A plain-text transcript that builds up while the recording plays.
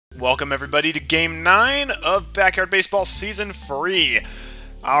Welcome everybody to Game 9 of Backyard Baseball Season 3.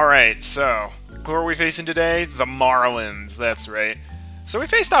 Alright, so, who are we facing today? The Marlins, that's right. So we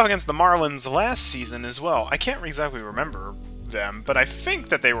faced off against the Marlins last season as well. I can't exactly remember them, but I think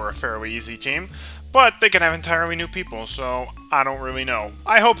that they were a fairly easy team. But they can have entirely new people, so I don't really know.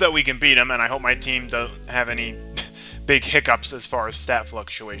 I hope that we can beat them, and I hope my team doesn't have any big hiccups as far as stat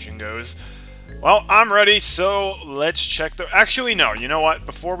fluctuation goes. Well, I'm ready, so let's check the... Actually, no, you know what?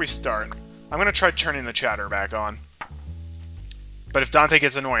 Before we start, I'm going to try turning the chatter back on. But if Dante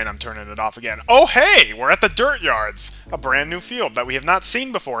gets annoying, I'm turning it off again. Oh, hey! We're at the Dirt Yards! A brand new field that we have not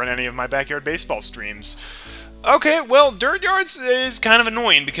seen before in any of my Backyard Baseball streams. Okay, well, Dirt Yards is kind of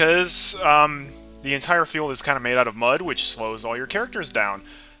annoying because the entire field is kind of made out of mud, which slows all your characters down.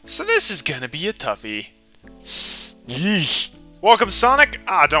 So this is going to be a toughie. Yeesh. Welcome, Sonic!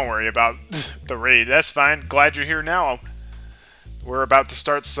 Ah, don't worry about the raid. That's fine. Glad you're here now. We're about to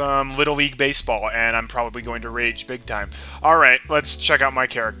start some Little League Baseball, and I'm probably going to rage big time. Alright, let's check out my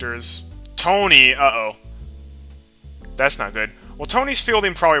characters. Tony, uh-oh. That's not good. Well, Tony's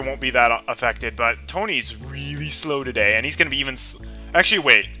fielding probably won't be that affected, but Tony's really slow today, and he's going to be even... Actually,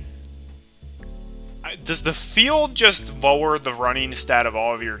 wait. Does the field just lower the running stat of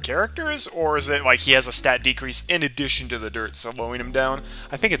all of your characters, or is it like he has a stat decrease in addition to the dirt, slowing him down?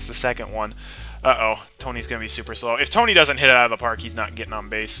 I think it's the second one. Uh-oh, Tony's gonna be super slow. If Tony doesn't hit it out of the park, he's not getting on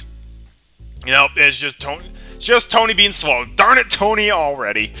base. Nope, it's just Tony being slow. Darn it, Tony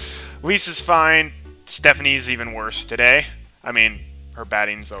already. Lisa's fine. Stephanie's even worse today. I mean, her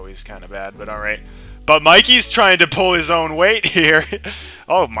batting's always kind of bad, but alright. But Mikey's trying to pull his own weight here.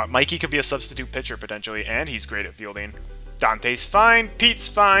 Oh, Mikey could be a substitute pitcher, potentially, and he's great at fielding. Dante's fine, Pete's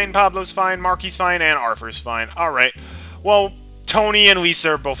fine, Pablo's fine, Marky's fine, and Arthur's fine. Alright. Well, Tony and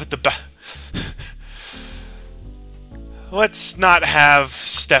Lisa are both at the back. Let's not have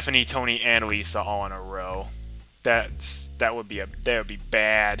Stephanie, Tony, and Lisa all in a row. That would be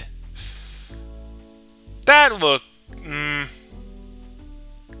bad. That look...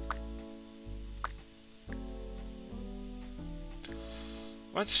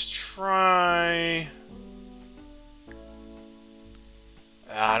 Let's try...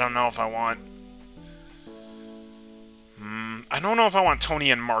 I don't know if I want... I don't know if I want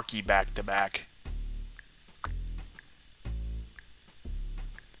Tony and Marky back-to-back.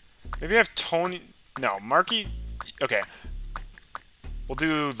 Maybe I have Tony... No, Marky... Okay. We'll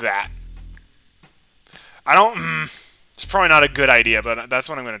do that. I don't... It's probably not a good idea, but that's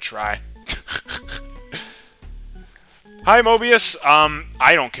what I'm going to try. Hi, Mobius.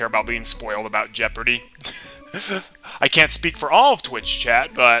 I don't care about being spoiled about Jeopardy. I can't speak for all of Twitch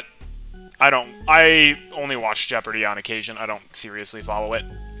chat, but I only watch Jeopardy on occasion. I don't seriously follow it.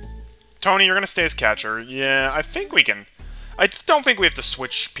 Tony, you're gonna stay as catcher. Yeah, I think we can. I don't think we have to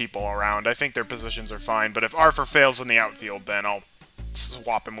switch people around. I think their positions are fine, but if Arthur fails in the outfield, then I'll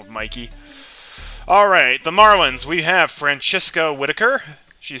swap him with Mikey. Alright, the Marlins. We have Francisca Whitaker.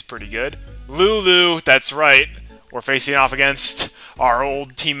 She's pretty good. Lulu, that's right. We're facing off against our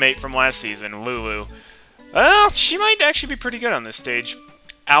old teammate from last season, Lulu. Well, she might actually be pretty good on this stage.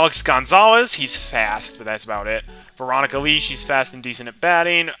 Alex Gonzalez, he's fast, but that's about it. Veronica Lee, she's fast and decent at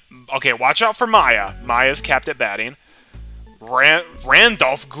batting. Okay, watch out for Maya. Maya's capped at batting.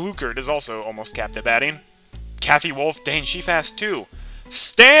 Randolph Glukert is also almost capped at batting. Kathy Wolf, dang, she fast too.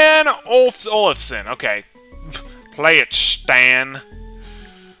 Stan Olafson, okay. Play it, Stan.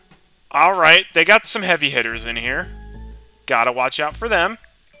 Alright, they got some heavy hitters in here. Gotta watch out for them.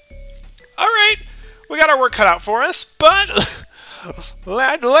 Alright, we got our work cut out for us, but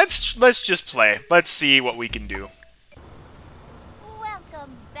let's just play. Let's see what we can do.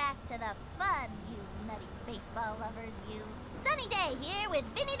 Welcome back to the fun, you nutty baseball lovers, you. Sunny day here with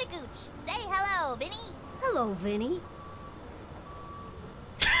Vinny the Gooch. Say hello, Vinny. Hello, Vinny.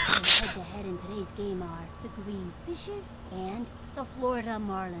 Head-to-head in today's game are the Green Fishes and the Florida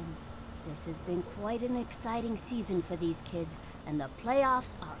Marlins. This has been quite an exciting season for these kids, and the playoffs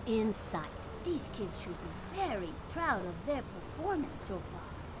are in sight. These kids should be very proud of their performance so far.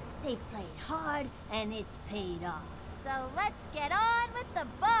 They've played hard, and it's paid off. So let's get on with the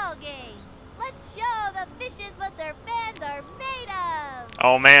ball game. Let's show the fishes what their fans are made of.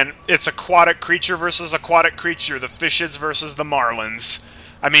 Oh man, it's aquatic creature versus aquatic creature. The fishes versus the Marlins.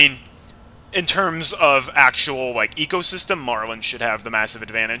 I mean... In terms of actual, like, ecosystem, Marlins should have the massive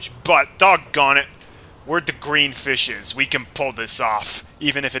advantage. But, doggone it, we're the green fishes. We can pull this off,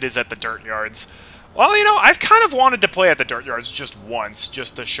 even if it is at the Dirt Yards. Well, you know, I've kind of wanted to play at the Dirt Yards just once,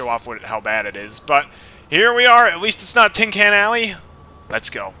 just to show off how bad it is. But here we are. At least it's not Tin Can Alley. Let's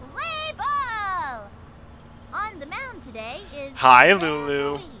go. Play ball! On the mound today is... Hi,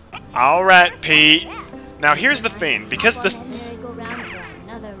 Lulu. Alright, Pete. Now here's the thing. Because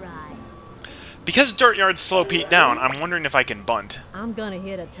Dirt Yards slow Pete down, I'm wondering if I can bunt. I'm gonna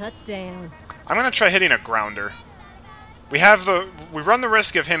hit a touchdown. I'm gonna try hitting a grounder. We run the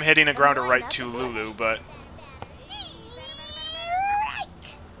risk of him hitting a grounder right to Lulu, but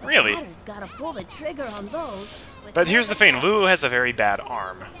really. Gotta pull the trigger on those. But here's the thing, Lulu has a very bad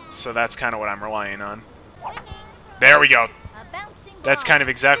arm, so that's kind of what I'm relying on. There we go. That's kind of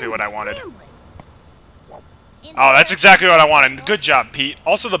exactly what I wanted. Oh, that's exactly what I wanted. Good job, Pete.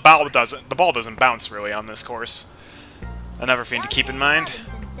 Also, the ball doesn't bounce really on this course. Another thing to keep in mind.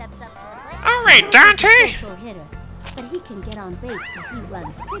 All right, Dante. But he can get on base because he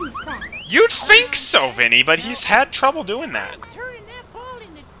runs pretty fast. You'd think so, Vinny, but he's had trouble doing that.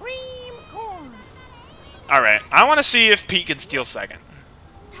 All right, I want to see if Pete can steal second.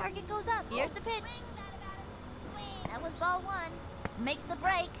 Target goes up. Here's the pitch. That was ball one. Makes the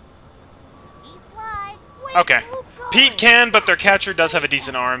break. He's fly. Okay. Pete can, but their catcher does have a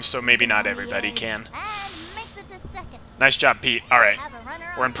decent arm, so maybe not everybody can. Nice job, Pete. All right.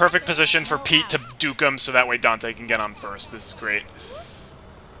 We're in perfect position for Pete to duke him, so that way Dante can get on first. This is great.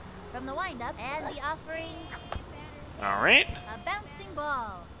 From the windup and the offering. All right. A bouncing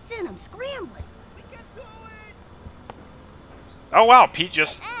ball. Send him scrambling. Oh, wow. Pete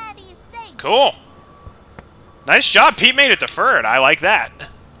just... Cool. Nice job. Pete made it to third. I like that.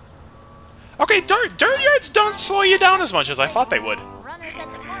 Okay, dirt yards don't slow you down as much as I thought they would.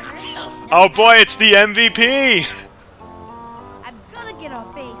 Oh, boy, it's the MVP. I'm gonna get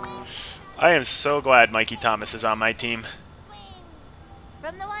on base. I am so glad Mikey Thomas is on my team.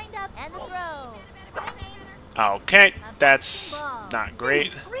 From the windup and the throw. Okay, that's not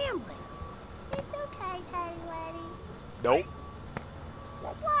great. It's okay, Teddy Lady. Nope.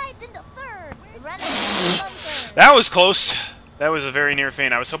 Slides into third. The runner is from third. That was close. That was a very near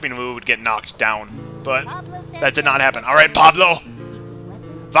thing. I was hoping Lou would get knocked down, but that did not happen. All right, Pablo.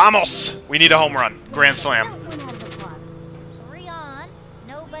 Vamos. We need a home run. Grand slam. 3 on,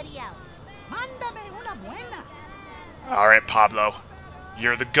 nobody out. All right, Pablo.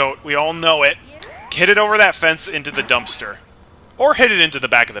 You're the GOAT. We all know it. Hit it over that fence into the dumpster. Or hit it into the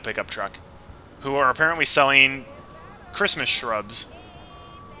back of the pickup truck, who are apparently selling Christmas shrubs.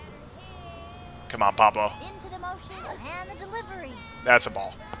 Come on, Pablo. Into the motion and the delivery. That's a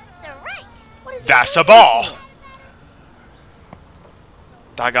ball. Strike. That's a ball!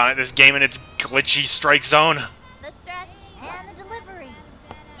 Doggone it, this game in its glitchy strike zone. The stretch and the delivery.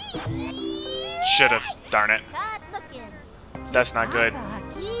 Should've. Darn it. Caught looking. That's not good.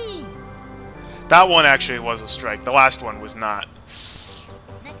 That one actually was a strike. The last one was not. Next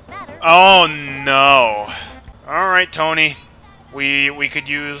batter. Oh, no. Alright, Tony. We could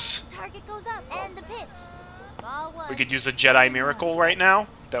use... Target goes up and the pitch. Ball one. We could use a Jedi Miracle right now.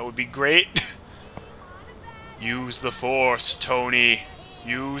 That would be great. Use the Force, Tony.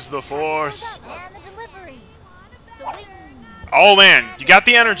 Use the Force. And the delivery. The wing. Oh, man. You got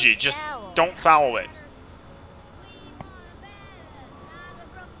the energy. Just don't foul it.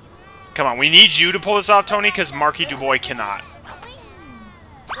 Come on. We need you to pull this off, Tony, because Marky Dubois cannot.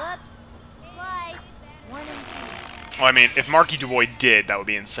 Whoops. Slide. 1 and 2. Well, I mean, if Marky Dubois did, that would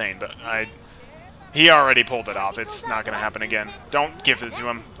be insane, but he already pulled it off. It's not going to happen again. Don't give it to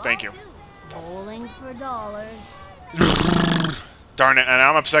him. Thank you. Bowling for dollars. Darn it, and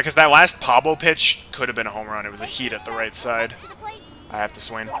I'm upset because that last Pablo pitch could have been a home run. It was a heat at the right side. To the plate. I have to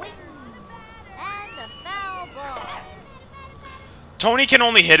swing. And a foul ball. Tony can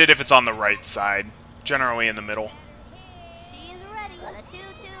only hit it if it's on the right side, generally in the middle. She's ready. A 2-2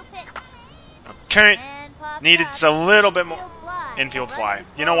 pitch. Okay, And popped needed out. a little bit more Infield fly. infield fly. Runner's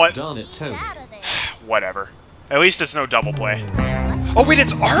You know what? Darn it, Tony. out of there. Whatever. At least it's no double play. Oh wait,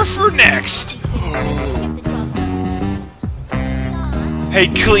 it's Arthur next! Hey,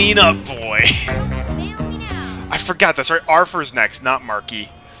 clean up, boy. I forgot that's right. Arthur's next, not Marky.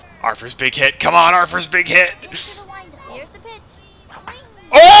 Arthur's big hit. Come on, Arthur's big hit. Into the windup. Here's the pitch.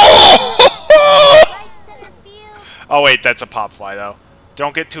 Oh! Right center field. Oh wait, that's a pop fly though.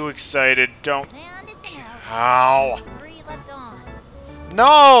 Don't get too excited. Don't. And it's an out. Ow. 3 left on.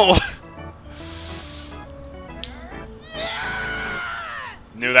 No!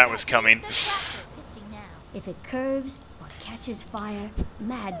 Knew that was coming. Pitching now. If it curves or catches fire,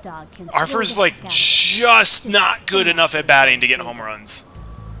 Mad Dog can. Arthur's like just not good enough at batting to get home runs.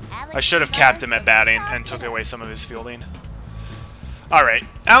 I should have capped him at batting and took away some of his fielding. All right,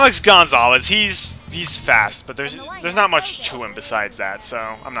 Alex Gonzalez. He's fast, but there's not much to him besides that,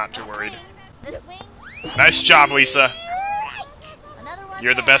 so I'm not too worried. The swing. Nice job, Lisa. Another one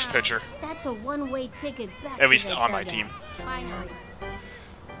You're the best down. pitcher, That's a one-way ticket back. at to least the on my dugout. team. Finally.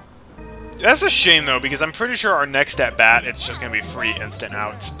 That's a shame, though, because I'm pretty sure our next at-bat, it's just going to be free instant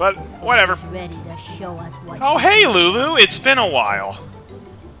outs. But, whatever. Ready to show us what Oh, hey, Lulu! It's been a while.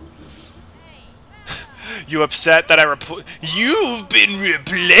 You upset that You've been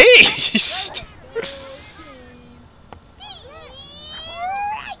replaced!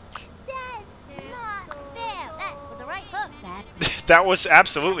 That was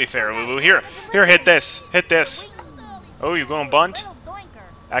absolutely fair, Lulu. Here, hit this. Hit this. Oh, you going bunt?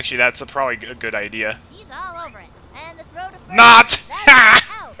 Actually, that's probably a good idea. Not!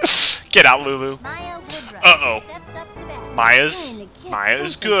 Get out, Lulu. Uh-oh. Maya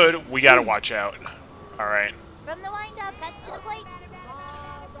is good. We gotta watch out. Alright.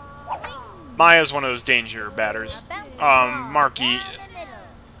 Maya's one of those danger batters. Marky.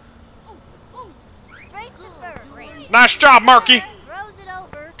 Nice job, Marky!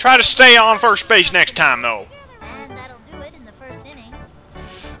 Try to stay on first base next time, though.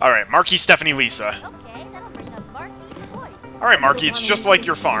 Alright, Marky, Stephanie, Lisa. Alright, Marky, it's just like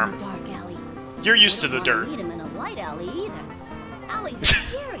your farm. You're used to the dirt.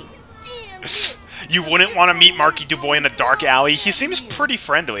 You wouldn't want to meet Marky Dubois in a dark alley? He seems pretty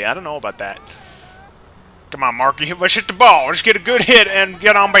friendly. I don't know about that. Come on, Marky, let's hit the ball. Let's get a good hit and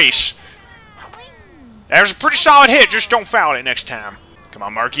get on base. That was a pretty solid hit. Just don't foul it next time. Come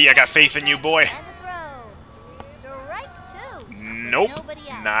on, Marky. I got faith in you, boy. Nope.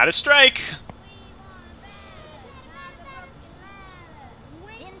 Not a strike.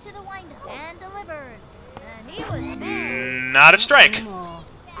 Not a strike.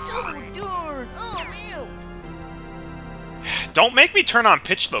 Don't make me turn on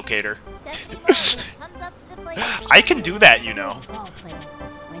pitch locator. I can do that, you know.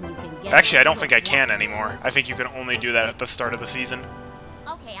 Actually, I don't think I can anymore. I think you can only do that at the start of the season.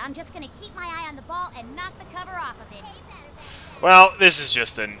 Okay, I'm just gonna keep my eye on the ball and knock the cover off of it. Well, this is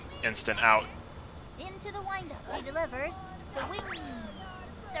just an instant out. Into the windup. He delivers the wing.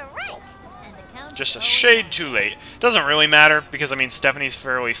 The right. And the count Just a shade too late. Doesn't really matter, because, I mean, Stephanie's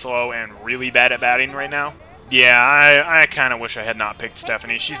fairly slow and really bad at batting right now. Yeah, I kind of wish I had not picked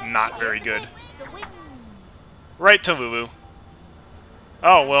Stephanie. She's not very good. Right to Lulu.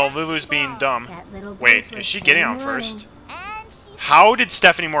 Oh, well, Lulu's being dumb. Wait, is she getting on first? How did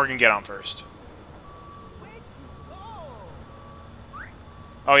Stephanie Morgan get on first?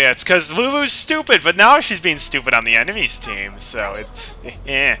 Oh, yeah, it's because Lulu's stupid, but now she's being stupid on the enemy's team, so it's...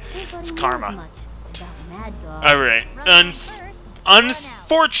 it's karma. Alright,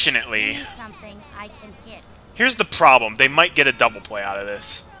 unfortunately... Here's the problem. They might get a double play out of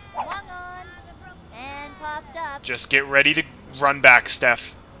this. Just get ready to run back,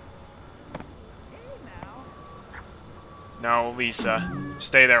 Steph. No, Lisa.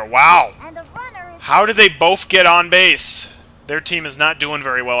 Stay there. Wow! How did they both get on base? Their team is not doing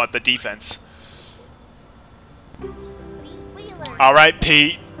very well at the defense. Alright,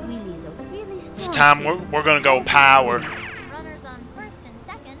 Pete. It's time. We're gonna go power.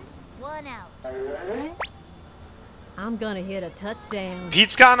 I'm gonna hit a touchdown.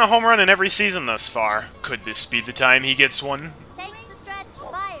 Pete's gotten a home run in every season thus far. Could this be the time he gets one?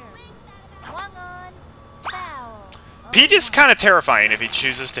 Pete is kind of terrifying if he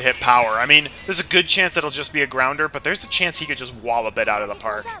chooses to hit power. I mean, there's a good chance it'll just be a grounder, but there's a chance he could just wallop it out of the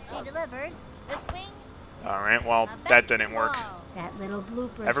park. Alright, well, that didn't work.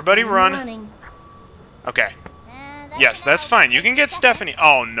 Everybody run. Okay. Yes, that's fine. You can get Stephanie.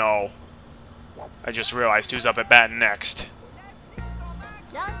 Oh, no. I just realized who's up at bat next.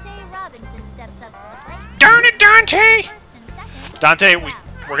 Darn it, Dante! Dante, we're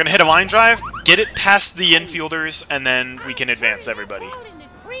going to hit a line drive, get it past the infielders, and then we can advance everybody.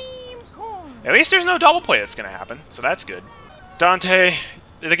 At least there's no double play that's going to happen, so that's good. Dante,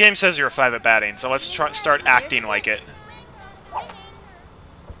 the game says you're a 5 at batting, so let's start acting like it.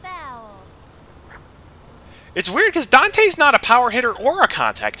 It's weird because Dante's not a power hitter or a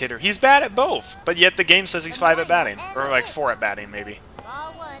contact hitter. He's bad at both, but yet the game says he's 5 at batting. Or like 4 at batting, maybe.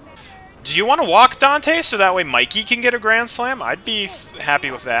 Do you want to walk Dante so that way Mikey can get a grand slam? I'd be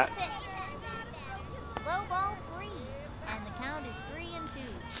happy with that.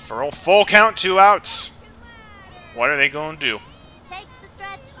 For a full count, 2 outs. What are they going to do?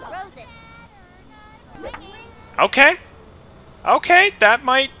 Okay. Okay, that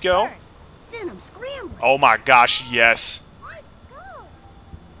might go. Oh my gosh, yes.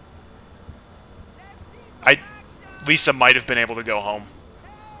 Lisa might have been able to go home.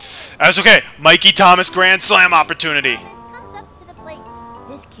 That's okay. Mikey Thomas grand slam opportunity.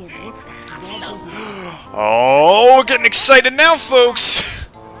 Oh, we're getting excited now, folks.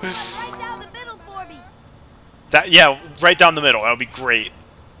 Yeah, right down the middle. That would be great.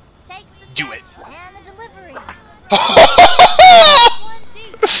 Do it. And the delivery.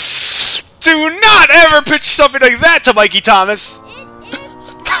 Do not ever pitch something like that to Mikey Thomas. It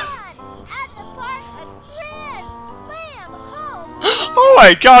is gone. At the park, a grand slam home. Oh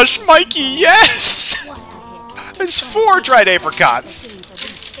my gosh, Mikey, yes! It's 4 dried apricots.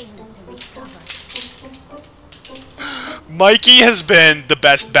 Mikey has been the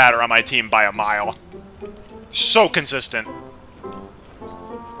best batter on my team by a mile. So consistent.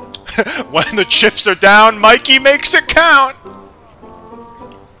 When the chips are down, Mikey makes it count!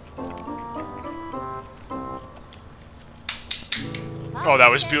 Oh,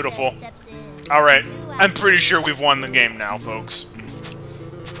 that was beautiful. Alright, I'm pretty sure we've won the game now, folks.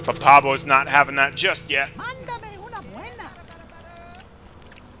 But Pablo's not having that just yet.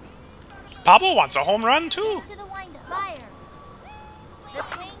 Pablo wants a home run, too. To the windup. Fire. The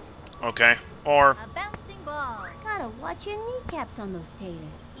swing. Okay, or... A bouncing ball. Gotta watch your kneecaps on those taters.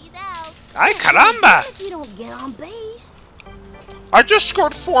 He's out. Ay, caramba! If you don't get on base. I just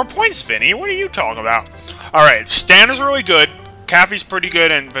scored 4 points, Vinny. What are you talking about? Alright, Stan is really good. Caffey's pretty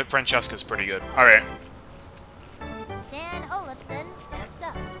good, and Francesca's pretty good. Alright. Dan Olafson steps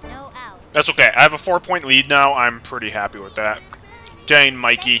up. No out. That's okay. I have a 4-point lead now. I'm pretty happy with that. Dang,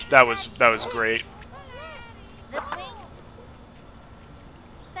 Mikey. That was great. The swing.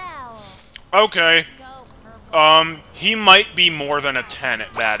 Foul. Okay. Go, purple. He might be more than a 10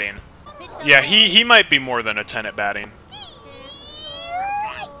 at batting. Yeah, he might be more than a 10 at batting.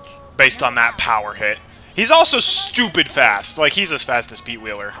 Based on that power hit. He's also stupid fast. Like, he's as fast as Pete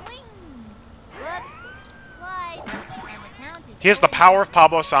Wheeler. He has the power of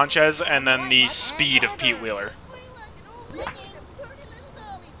Pablo Sanchez and then the speed of Pete Wheeler.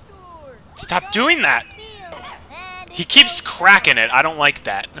 Stop doing that! He keeps cracking it. I don't like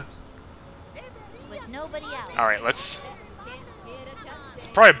that. Alright, let's... It's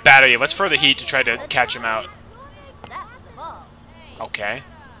probably a bad idea. Let's throw the heat to try to catch him out. Okay.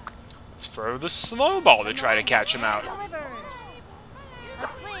 Let's throw the slow ball to try to catch him out.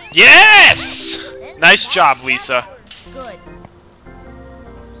 Yes! Nice job, Lisa. Good.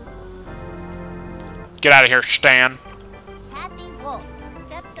 Get out of here, Stan.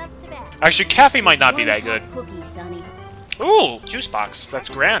 Actually, Caffey might not be that good. Ooh, juice box. That's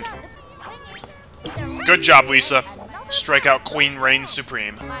grand. Good job, Lisa. Strikeout Queen reigns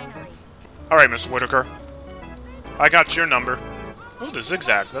supreme. Alright, Miss Whitaker. I got your number. Ooh, the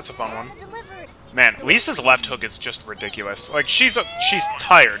zigzag. That's a fun one. Man, Lisa's left hook is just ridiculous. Like, she's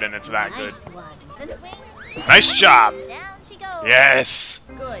tired and it's that good. Nice job.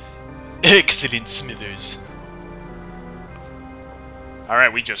 Yes. Good. Excellent, Smithers.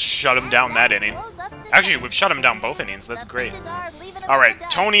 Alright, we just shut him down that inning. Actually, we've shut him down both innings. That's great. Alright,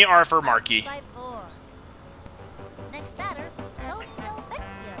 Tony, Arthur, Markey.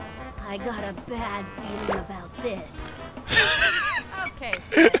 I got a bad feeling about this. Okay.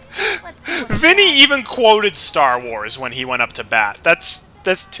 Vinny even quoted Star Wars when he went up to bat.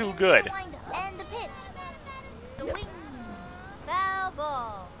 That's too good.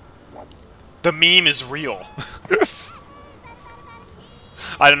 The meme is real.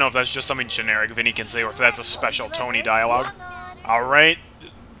 I don't know if that's just something generic Vinny can say or if that's a special Tony dialogue. Alright.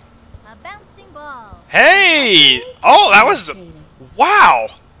 Hey! Oh, that was... Wow!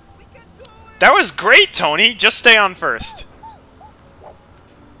 That was great, Tony. Just stay on first.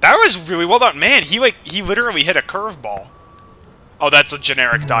 That was really well done. Man, he literally hit a curveball. Oh, that's a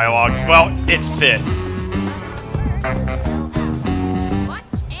generic dialogue. Well, it fit.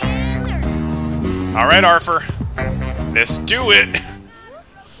 Alright, Arthur. Let's do it.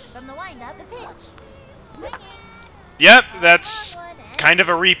 Yep, that's kind of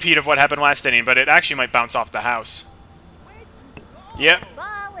a repeat of what happened last inning, but it actually might bounce off the house. Yep.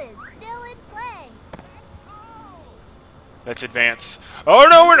 Let's advance. Oh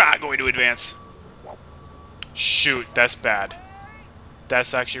no, we're not going to advance. Shoot, that's bad.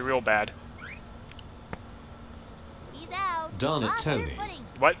 That's actually real bad. Darn it, Tony.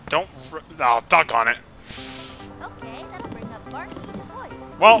 What? Don't... Oh, doggone it.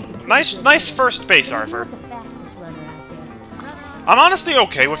 Well, nice first base, Arthur. I'm honestly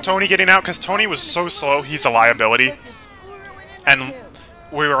okay with Tony getting out, because Tony was so slow, he's a liability. And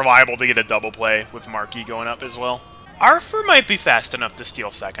we were liable to get a double play with Markey going up as well. Arthur might be fast enough to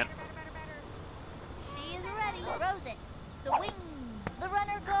steal second. She is ready. Throws it. The wing. The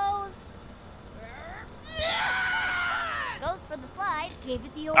runner goes. Goes for the slide. Gave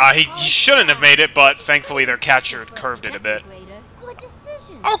it the old He shouldn't have made it, but thankfully their catcher curved it a bit. Good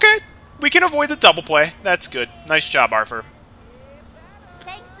decision. Okay, we can avoid the double play. That's good. Nice job, Arthur.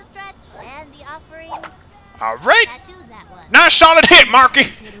 Takes the stretch and the offering. All right. Tattoos that one. Nice solid hit, Markey.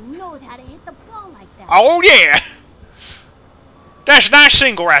 They don't know how to that. Oh, yeah! That's a nice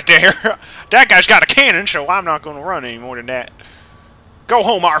single right there. That guy's got a cannon, so I'm not going to run any more than that. Go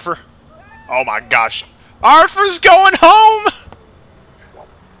home, Arthur. Oh, my gosh. Arthur's going home!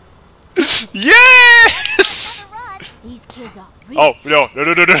 Yes! These kids are Oh, no.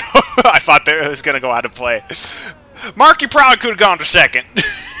 I thought that it was going to go out of play. Marky probably could have gone to second.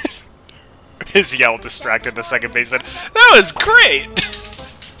 His yell distracted the second baseman. That was great!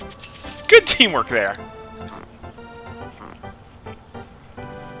 Good teamwork there.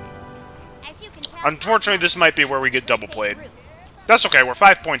 Unfortunately, this might be where we get double played. That's okay, we're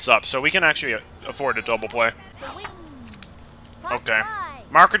 5 points up, so we can actually afford a double play. Okay.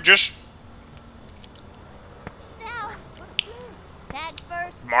 Marker just...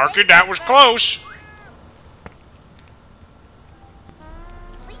 Marker, that was close!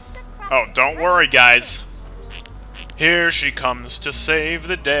 Oh, don't worry, guys. Here she comes to save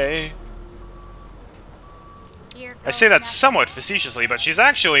the day. I say that somewhat facetiously, but she's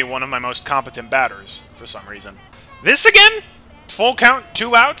actually one of my most competent batters, for some reason. This again? Full count,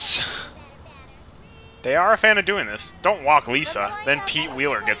 2 outs? They are a fan of doing this. Don't walk Lisa, then Pete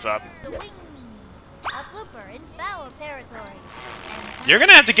Wheeler gets up. You're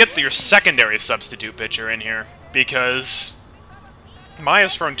gonna have to get your secondary substitute pitcher in here, because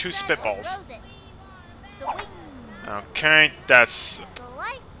Maya's thrown 2 spitballs. Okay, that's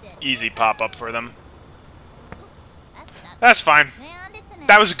easy pop-up for them. That's fine.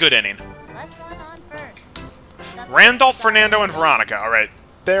 That was a good inning. Randolph, Fernando, and Veronica. Alright.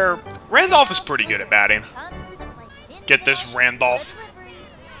 Randolph is pretty good at batting. Get this, Randolph.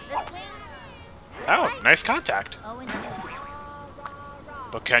 Oh, nice contact.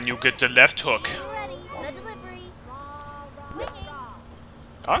 But can you get the left hook?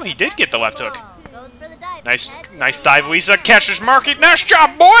 Oh, he did get the left hook. Nice dive, Lisa. Catches Marky. Nice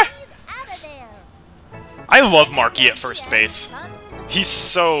job, boy! I love Marky at first base. He's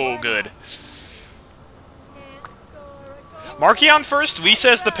so good. Marky on first,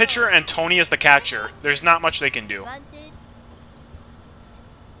 Lisa as the pitcher, and Tony as the catcher. There's not much they can do.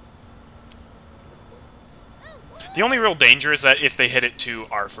 The only real danger is that if they hit it to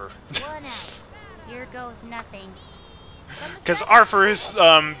Arthur. Here goes nothing. Because Arthur's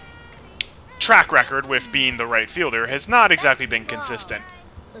track record with being the right fielder has not exactly been consistent.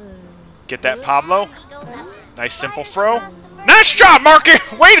 Get that, Pablo. Nice simple throw. Nice job, Marky!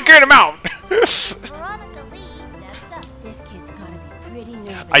 Way to get him out!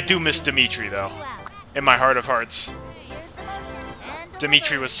 I do miss Dimitri, though. In my heart of hearts.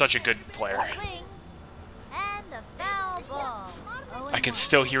 Dimitri was such a good player. I can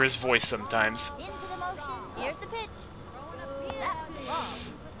still hear his voice sometimes.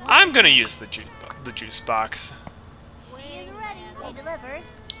 I'm gonna use the juice box.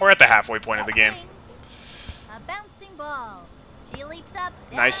 We're at the halfway point of the game.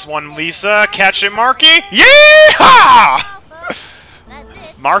 Nice one, Lisa. Catch it, Marky. Yeehaw!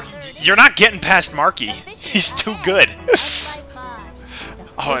 Mark, you're not getting past Marky. He's too good.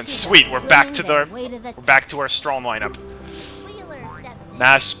 Oh, and sweet, we're back to our strong lineup.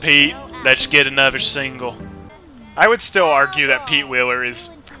 Nice, Pete. Let's get another single. I would still argue that Pete Wheeler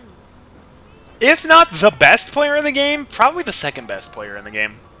is, if not the best player in the game, probably the second best player in the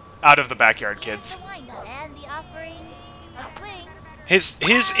game out of the Backyard Kids.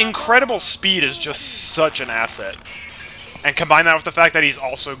 His incredible speed is just such an asset. And combine that with the fact that he's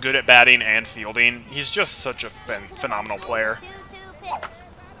also good at batting and fielding, he's just such a phenomenal player.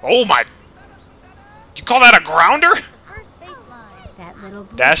 Oh my... You call that a grounder?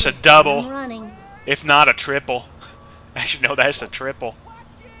 That's a double. If not a triple. Actually, no, that's a triple.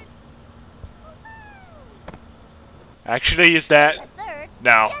 Actually, is that...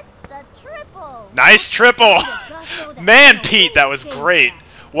 No. Nice triple! Man, Pete, that was great.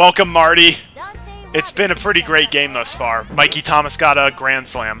 Welcome, Marty. It's been a pretty great game thus far. Mikey Thomas got a grand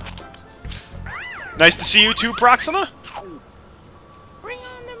slam. Nice to see you too, Proxima.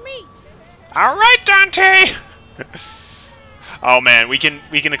 Alright, Dante! Oh man, we can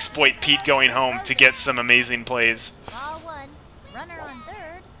exploit Pete going home to get some amazing plays.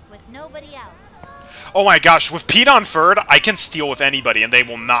 Oh my gosh, with Pete on third, I can steal with anybody and they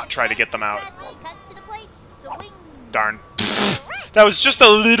will not try to get them out. Darn. That was just a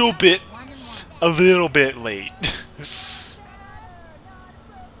little bit late.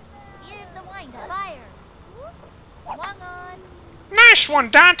 Nice one,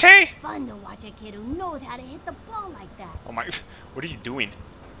 Dante! Fun to watch a kid who knows how to hit the ball like that. Oh my... What are you doing?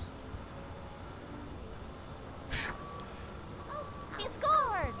 That's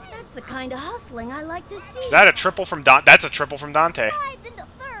the kind of hustling I like to see. Is that a triple from Dante? That's a triple from Dante.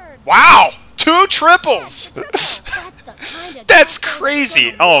 Wow! 2 2 triples! That's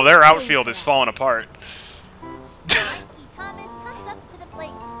crazy! Oh, their outfield is falling apart.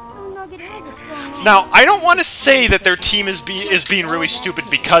 Now, I don't want to say that their team is being really stupid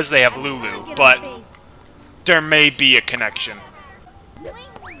because they have Lulu, but there may be a connection.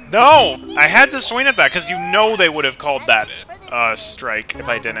 No! I had to swing at that because you know they would have called that strike if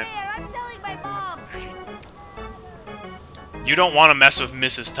I didn't. You don't want to mess with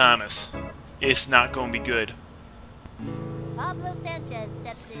Mrs. Thomas. It's not going to be good.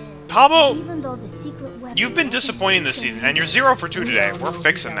 Pablo, you've been disappointing this season, and you're 0 for 2 today. We're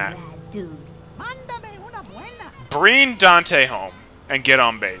fixing that. Bring Dante home and get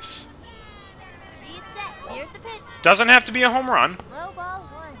on base. Doesn't have to be a home run.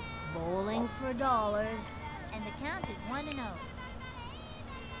 Bowling for dollars. And the count is 1-0.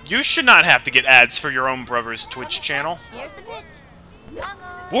 You should not have to get ads for your own brother's Twitch channel. Here's the pitch.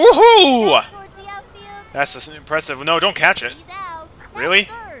 Woohoo! Towards the outfield. That's impressive. No, don't catch it. He's out. Really?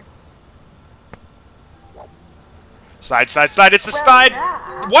 Third. Slide, slide, slide. It's the slide.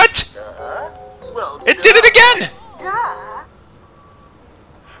 What? It did it again!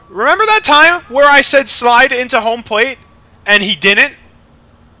 Remember that time where I said slide into home plate and he didn't?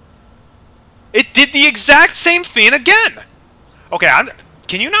 It did the exact same thing again. Okay,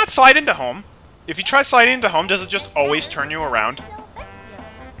 can you not slide into home? If you try sliding into home, does it just always turn you around?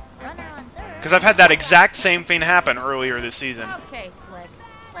 Runner on third. Because I've had that exact same thing happen earlier this season. Okay, Slick.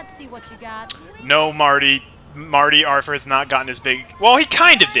 Let's see what you got. No, Marty. Marty Arthur has not gotten as big. Well, he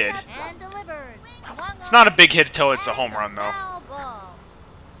kind of did. And delivered. It's not a big hit until it's a home run, though. Foul ball.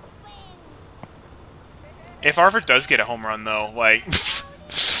 If Arthur does get a home run, though, like,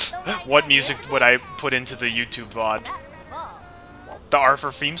 what music would I put into the YouTube VOD? Ball. The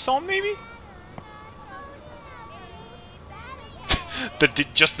Arthur theme song, maybe?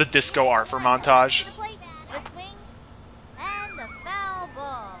 Just the disco Arthur montage. To the plate. The swing. And the foul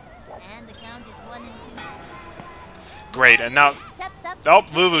ball. And the count is 1-2. Great, and now... Steps up. Oh,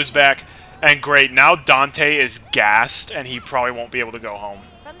 Lulu's back. And great, now Dante is gassed, and he probably won't be able to go home.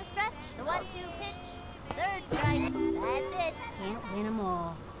 From the stretch. The 1-2 pitch. Third strike. That's it. Can't win 'em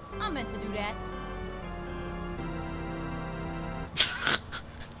all. I meant to do that.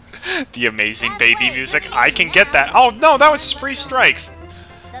 The amazing baby music. I can get that. Oh, no, that was free strikes.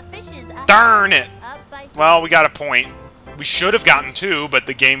 The fish is up. Darn it. Up by Well, we got a point. We should have gotten 2, but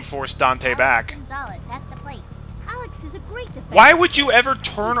the game forced Dante back. Gonzalez at the plate. Alex is a great defender. Why would you ever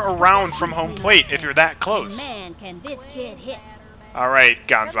turn around from home plate if you're that close? Man, can this kid hit? All right,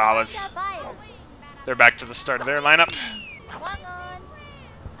 Gonzalez. They're back to the start of their lineup. Swung on.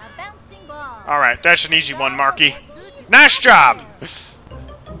 A bouncing ball. All right, that's an easy one, Marky. Nice job.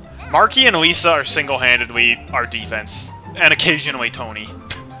 Marky and Lisa are single-handedly our defense, and occasionally Tony.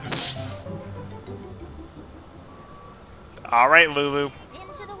 All right, Lulu.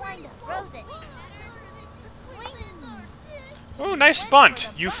 Into the windup. Throws it. Swing. Ooh, nice bunt,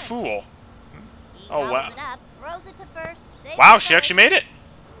 you fool. Oh, wow. It up. Throws it to first. They Wow, get she it. actually made it.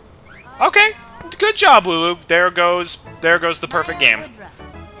 Okay, good job, Lulu. There goes the perfect game. Steps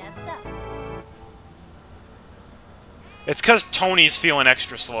up. It's because Tony's feeling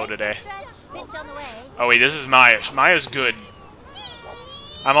extra slow today. Stretch. Pitch on the way. Oh wait, this is Maya. Maya's good.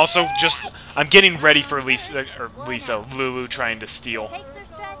 I'm also I'm getting ready for Lulu trying to steal. Takes their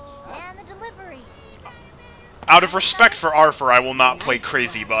stretch. And the delivery. Out of respect for Arthur, I will not play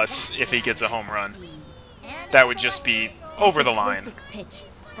Crazy Bus if he gets a home run. And That would just be over the line. Terrific pitch,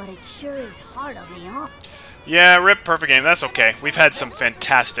 but it sure is hard on the arm. Yeah, rip, perfect game. That's okay. We've had some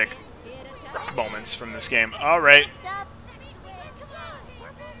fantastic moments from this game. All right. up.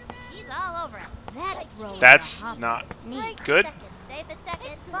 He's all over it. That throw That's is a hop. not Strike good. second. Safe at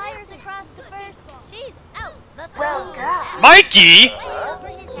second. Fires across the first. She's out. The well done. Mikey?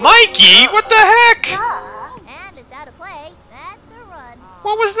 Mikey? What the heck? And it's out of play. That's a run.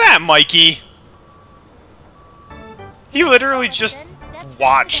 What was that, Mikey? He literally just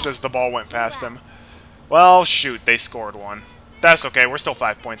watched as the ball went past him. Well, shoot, they scored one. That's okay, we're still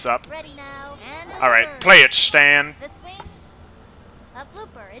 5 points up. Ready now. And Alright, play it, Stan. the swing. A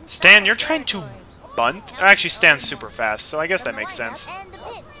blooper in Stan, foul you're trying to territory. bunt? Actually, Stan's super fast, so I guess that makes sense. And the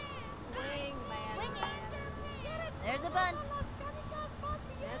pitch. Swinging. There's a bunt.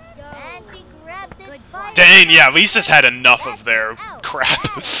 And she grabs it. Fires Dang, yeah, it. Lisa's had enough of their Out. crap.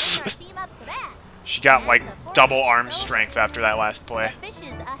 Now, her team up to bat. She got, like, double arm strength after that last play. The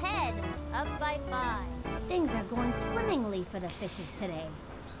Fishes ahead. Up by 5. Things are going swimmingly for the fishes today.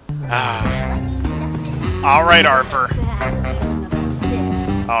 Ah. Alright, Arthur.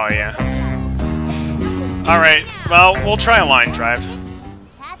 Oh, yeah. Alright, well, we'll try a line drive.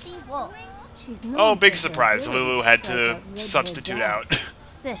 Kathy Wolf. She's known Oh, big for her surprise. ability Lulu had strike to out regular substitute jabs, out.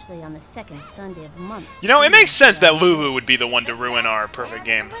 especially on the second Sunday of the month. You know, it makes sense that Lulu would be the one to ruin our perfect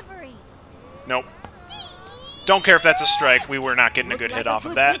game. Delivery. Nope. Don't care if that's a strike. We were not getting a good hit off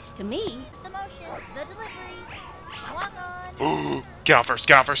of that. Pitch to me. The motion. The delivery. Swung on. Get on first,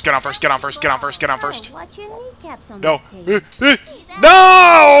 get on first, get on first, get on first, get on first, get on first. Oh, watch your kneecaps on No. this tape.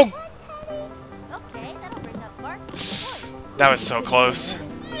 No! Okay, that'll bring up Mark. That was so close.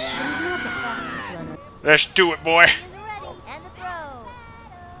 Let's do it, boy. Is ready. And the throw.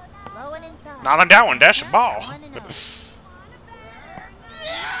 Low and inside. Not on that one, that's a ball. 1-0.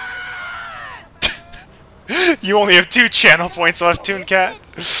 You only have 2 channel points left, Toon Cat.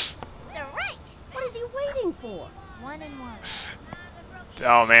 Strike. What is he waiting for? 1-1.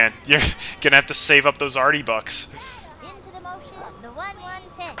 Oh man, you're gonna have to save up those arty bucks. Into the motion. The 1-1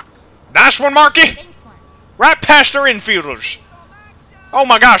 pitch. Nice one, Marky! Base one. Right past our infielders. Oh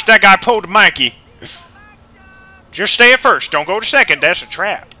my gosh, that guy pulled Mikey. Just stay at first, don't go to second, that's a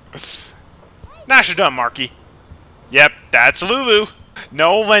trap. Nicely done, Marky. Yep, that's Lulu.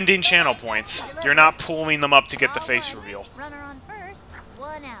 No lending channel points. You're not pulling them up to get the face reveal. Runner on first.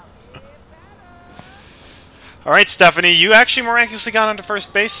 1 out. Alright, Stephanie, you actually miraculously got onto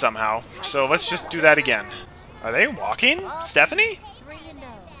first base somehow, so let's just do that again. Are they walking? Stephanie?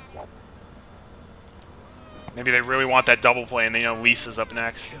 3-0. Maybe they really want that double play and they know Lisa's up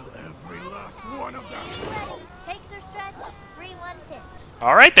next. Takes their stretch. 3-1 pitch.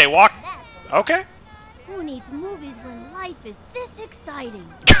 Alright, they walk. That's Okay. Who needs movies when life is this exciting?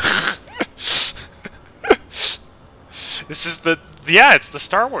 This is yeah, it's the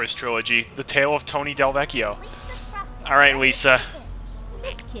Star Wars trilogy, The Tale of Tony Del Vecchio. Alright, Lisa.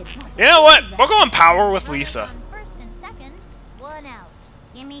 This kid wants You know what? We're going power with Lisa. on first and second. 1 out.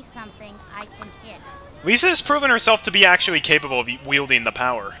 Give me something I can hit. Lisa has proven herself to be actually capable of wielding the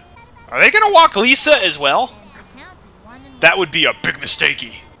power. Are they gonna walk Lisa as well? And the count is 1-1. That would be a big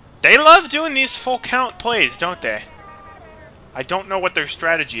mistakey. They love doing these full count plays, don't they? I don't know what their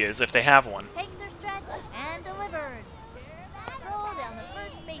strategy is, if they have one. Takes their stretch and delivered. Roll down the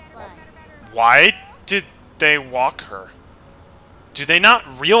first baseline. Why did they walk her? Do they not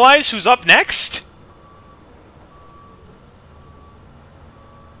realize who's up next?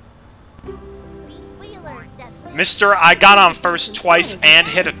 Wheeler steps. Mister, I got on first twice and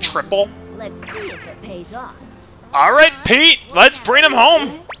hit a triple. Let's see if it pays off. Alright, Pete, let's bring him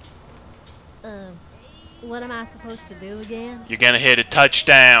home. What am I supposed to do again? You're gonna hit a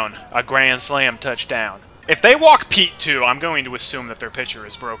touchdown. A grand slam touchdown. If they walk Pete too, I'm going to assume that their pitcher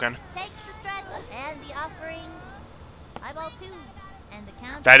is broken. Takes the stretch and the offering. Eyeball 2. And the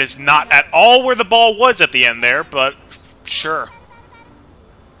count. That is not at all where the ball was at the end there, but sure.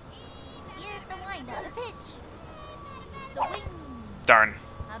 Here's the windup. The pitch. The wing. Darn.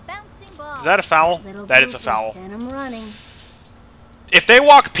 A bouncing ball. Is that a foul? Little That is a goofy, foul. Send him running. If they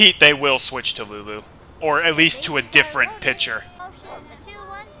walk Pete, they will switch to Lulu. Or at least to a different pitcher. Motion. The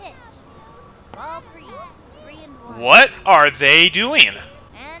 2-1 pitch. Ball 3. 3-1. What are they doing?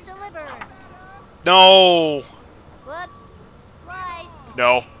 And delivered. No. Whoops. Slide.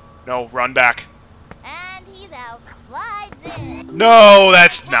 No. No, run back. And he's out. Slides in. No,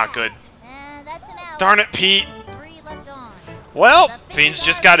 that's not good. And that's an out. Darn it, Pete. 3 left on. Well, The things Phoenix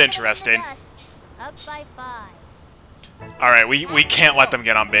just are got getting interesting. the Up by 5. Alright, we can't let them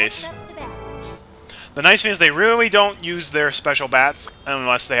get on base. Up to bat. The nice thing is they really don't use their special bats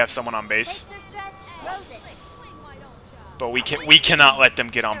unless they have someone on base. Takes their stretch. Throws it. But we cannot let them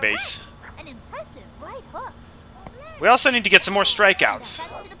get on base. An impressive right hook. We also need to get some more strikeouts.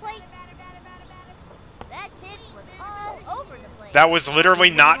 Cut to the plate. That pitch was all over the place. That was literally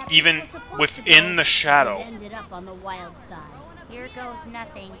not even within the shadow. Ended up on the wild side. Here goes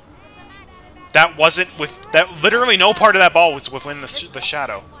nothing. That wasn't with that. Literally, no part of that ball was within the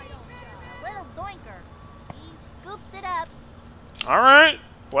shadow. Little doinker. He scoops it up All right.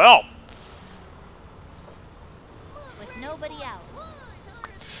 Well, with nobody out.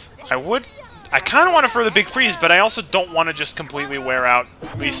 I kind of want to throw the big freeze, but I also don't want to just completely wear out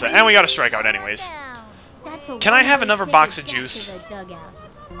Lisa. And we got a strikeout anyways. Down. That's a Can I have one-way another ticket box of back to juice? the dugout.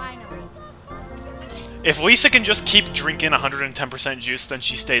 Finally. If Lisa can just keep drinking 110% juice, then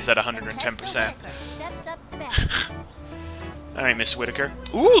she stays at 110%. Steps up to bat. All right, Miss Whitaker.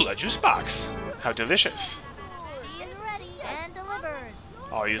 Ooh, a juice box. How delicious. He is ready and delivered.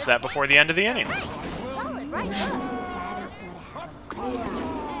 I'll use that before the end of the inning. Solid right hook. That is gonna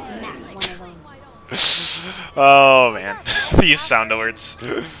have a good time. Not one of those. Oh man, these sound alerts.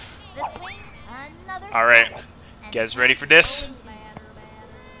 The swing. Another. All right, strike. And guys ready for this?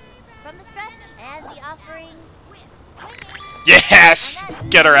 From the stretch and the offering. Yes,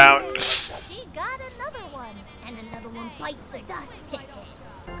 get her out. He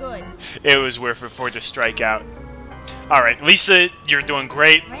It was worth it for the strikeout. Alright, Lisa, you're doing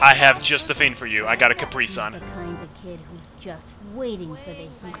great. I have just the thing for you. I got a Capri Sun. The kind of kid who's just waiting for the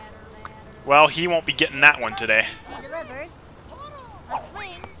heat. Well, he won't be getting that one today. He delivers. A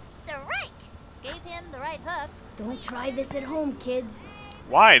swing. Strike. Gave him the right hook. Don't try this at home, kids.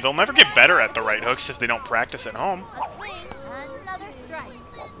 Why? They'll never get better at the right hooks if they don't practice at home. A swing. Another strike.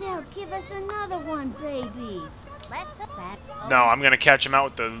 Now give us another one, baby. Let's No, I'm going to catch him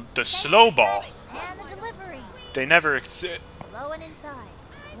out with the slow ball. And the delivery. They never... Low and inside.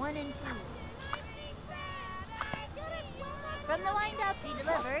 1 and 2. From the windup, he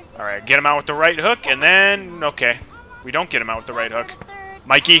delivers. Alright, get him out with the right hook, and then... Okay. We don't get him out with the right hook.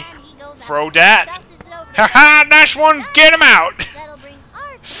 Mikey, throw that. Haha, nice one! Get him out!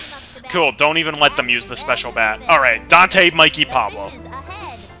 Cool, don't even let them use the special bat. Alright, Dante, Mikey, Pablo.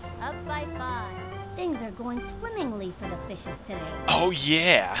 Things are going swimmingly for the fishes today. Oh,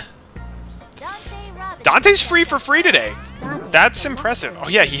 yeah. Dante's free for free today. That's impressive. Oh,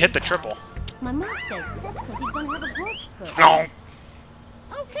 yeah, he hit the triple. My mom says that's because he's going to have a growth spurt. No.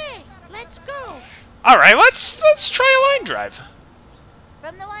 Okay, let's go. Alright, let's try a line drive.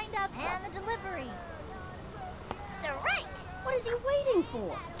 From the windup and the delivery. Strike. What is he waiting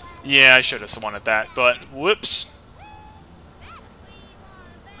for? Yeah, I should have swung at that, but whoops.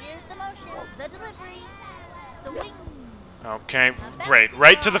 Here's the motion, the delivery, the wing. Okay, great.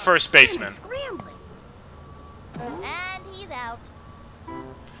 Right to the first baseman. Scrambling. And he's out.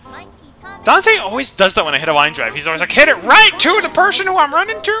 Mikey Thomas. Dante always does that when I hit a line drive. He's always like, hit it right to the person who I'm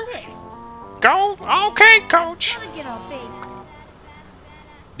running to. Go. Okay, coach. Gotta get off base.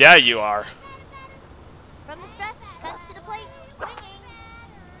 Yeah, you are. From the stretch, cut to the plate, swinging.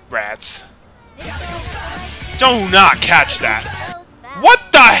 Rats. Do not catch that. What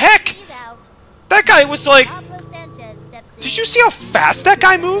the heck? He's out. That guy was like... Pablo Sanchez steps in. Did you see how fast that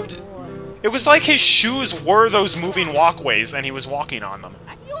guy moved? It was like his shoes were those moving walkways and he was walking on them.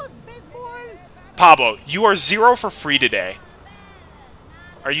 Yours, big boy. Pablo, you are 0 for free today.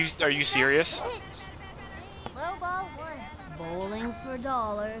 Are you serious? Pitch. Low ball 1. Bowling for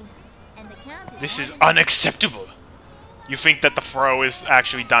dollars. And the count is This is 1 and unacceptable. You think that the throw is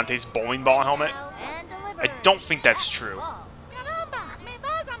actually Dante's bowling ball helmet? And I don't think that's true. ball.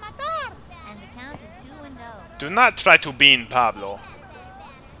 And the count is 2 and 0. Do not try to bean Pablo.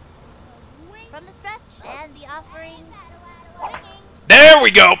 From the stretch and the offering. Swinging There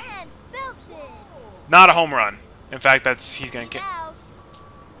we go! and belted. Not a home run. In fact, he's gonna get... Out.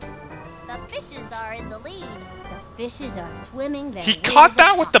 The fishes are in the lead. The fishes are swimming their He way caught to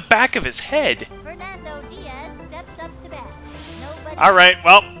that the with the top. back of his head. Fernando Diaz steps up to bat. Nobody. Alright,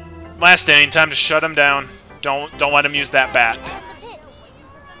 well, last inning, time to shut him down. Don't let him use that bat. And the pitch.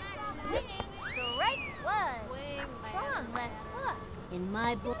 Swinging. Strike 1. Strong left hook. In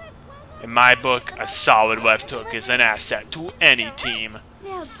my book. In my book, a solid left hook is an asset to any team.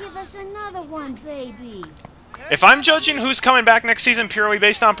 Now give us another one, baby. If I'm judging who's coming back next season purely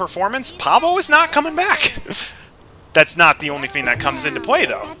based on performance, Pablo is not coming back. That's not the only thing that comes into play,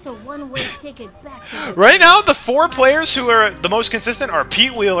 though. That's a one-way ticket back to the Right now, the 4 players who are the most consistent are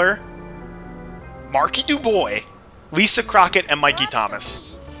Pete Wheeler, Marky Dubois, Lisa Crockett, and Mikey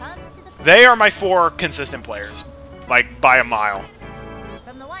Thomas. Comes to the They are my 4 consistent players, like, by a mile.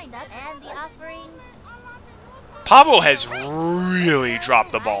 from the windup and the offering. Pablo has really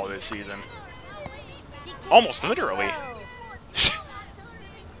dropped the ball this season. Almost literally.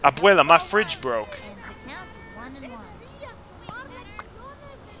 Abuela, my fridge broke. And the count is 1 and 1.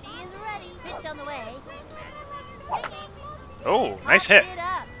 She is ready. Pitch on the way. Swinging. Oh, nice hit. Pops it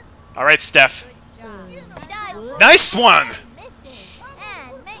up. Alright, Steph. He dives. Nice one! Misses.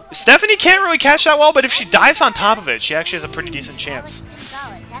 And makes Stephanie can't really catch that well, but if she dives on top of it, she actually has a pretty decent chance.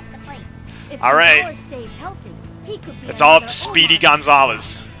 Gonzalez at the plate. If All right. Gonzalez stays healthy, he could be It's all up another to Speedy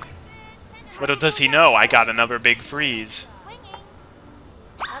Gonzalez. What does he know? I got another big freeze. Swinging.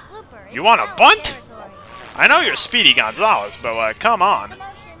 A blooper. You in want a foul bunt? territory. I know you're Speedy Gonzalez, but come on. The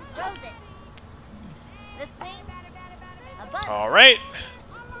motion throws it. The swing. A bunt. Alright.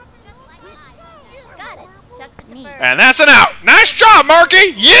 Got it. Chucks it to first. And that's an out. Nice job,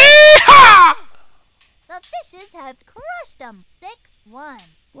 Marky! Yeehaw! The fishes have crushed them. 6-1.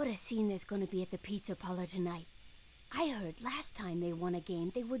 What a scene there's going to be at the pizza parlor tonight. I heard last time they won a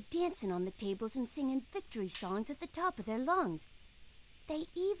game, they were dancing on the tables and singing victory songs at the top of their lungs. They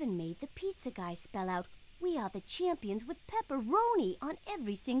even made the pizza guy spell out, "We are the champions," with pepperoni on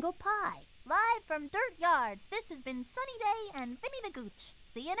every single pie. Live from Dirt Yards, this has been Sunny Day and Vinny the Gooch.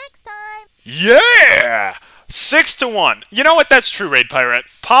 See you next time. Yeah! 6-1. You know what? That's true, Raid Pirate.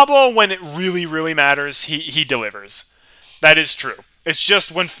 Pablo, when it really, really matters, he delivers. That is true. It's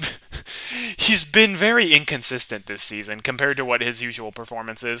just when he's been very inconsistent this season compared to what his usual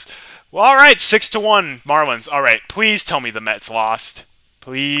performance is. Well, all right, 6-1 Marlins. All right, please tell me the Mets lost.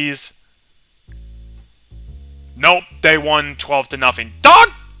 Please. Nope, they won 12-0.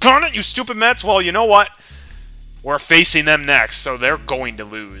 Doggone it, you stupid Mets. Well, you know what? We're facing them next, so they're going to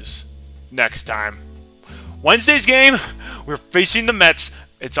lose next time. Wednesday's game, we're facing the Mets.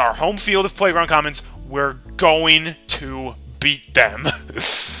 It's our home field of Playground Commons. We're going to beat them.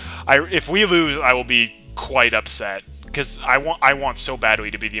 If we lose, I will be quite upset because I want so badly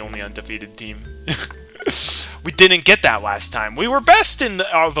to be the only undefeated team. We didn't get that last time. We were best in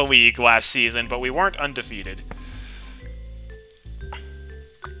the league last season, but we weren't undefeated.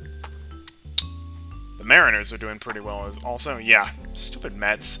 The Mariners are doing pretty well also. Yeah, stupid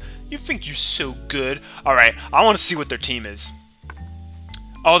Mets. You think you're so good. All right, I want to see what their team is.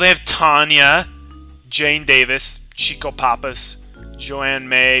 Oh, they have Tanya, Jane Davis, Chico Papas, Joanne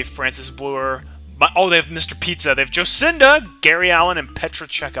May, Francis Bluer. Oh, they have Mr. Pizza. They have Jocinda, Gary Allen, and Petra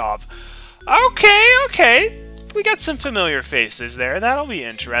Chekhov. Okay. We got some familiar faces there. That'll be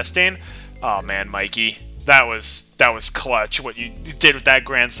interesting. Oh, man, Mikey. That was clutch, what you did with that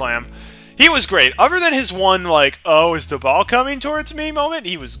Grand Slam. He was great. Other than his one, like, oh, is the ball coming towards me moment,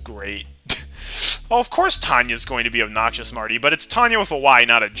 he was great. Well, of course Tanya's going to be obnoxious, Marty, but it's Tanya with a Y,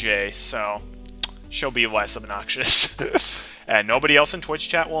 not a J, so she'll be less obnoxious. And nobody else in Twitch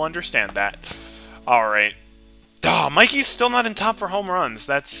chat will understand that. Alright. Oh, Mikey's still not in top for home runs.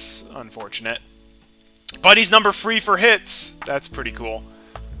 That's unfortunate. But he's number 3 for hits. That's pretty cool.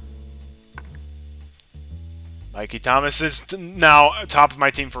 Mikey Thomas is now top of my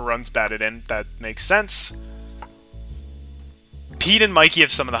team for runs batted in. That makes sense. Pete and Mikey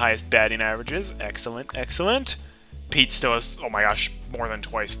have some of the highest batting averages. Excellent, excellent. Pete still has, oh my gosh, more than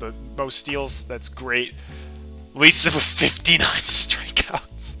twice the most steals. That's great. Lisa with 59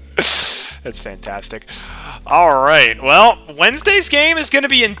 strikeouts. That's fantastic. Alright, well, Wednesday's game is going to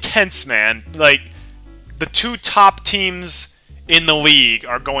be intense, man. Like, the 2 top teams in the league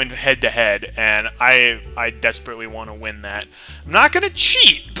are going head-to-head, and I desperately want to win that. I'm not going to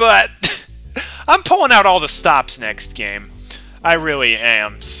cheat, but I'm pulling out all the stops next game. I really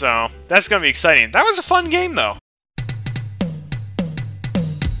am, so that's going to be exciting. That was a fun game, though.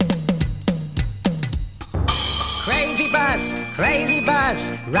 Crazy bus,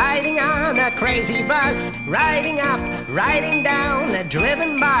 riding on a crazy bus, riding up, riding down,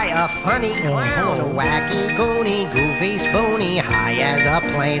 driven by a funny clown, wacky, goony, goofy, spoony, high as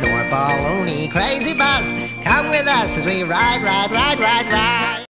a plane or baloney. Crazy bus, come with us as we ride.